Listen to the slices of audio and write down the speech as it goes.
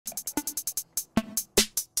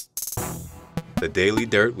The Daily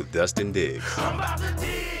Dirt with Dustin Diggs.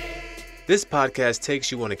 This podcast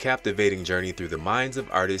takes you on a captivating journey through the minds of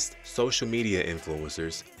artists, social media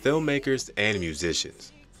influencers, filmmakers, and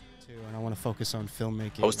musicians. And I want to focus on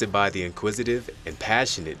filmmaking. Hosted by the inquisitive and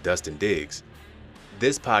passionate Dustin Diggs,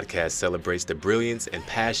 this podcast celebrates the brilliance and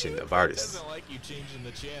passion of artists.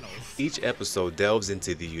 Each episode delves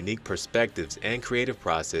into the unique perspectives and creative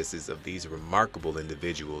processes of these remarkable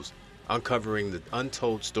individuals, uncovering the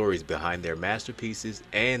untold stories behind their masterpieces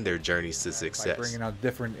and their journeys to success. By bringing out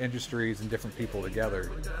different industries and different people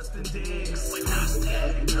together. The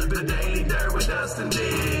Daily Dirt with Dustin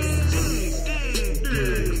Diggs.